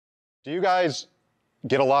Do you guys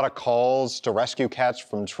get a lot of calls to rescue cats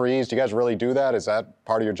from trees? Do you guys really do that? Is that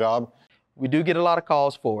part of your job? We do get a lot of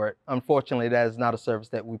calls for it. Unfortunately, that is not a service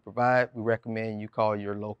that we provide. We recommend you call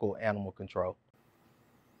your local animal control.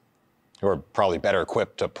 Who are probably better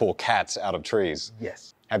equipped to pull cats out of trees.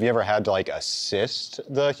 Yes. Have you ever had to assist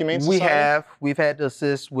the Humane We Society? have. We've had to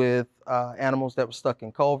assist with animals that were stuck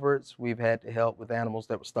in culverts. We've had to help with animals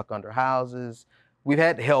that were stuck under houses. We've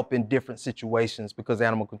had to help in different situations because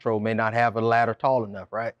animal control may not have a ladder tall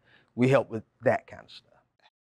enough, right? We help with that kind of stuff.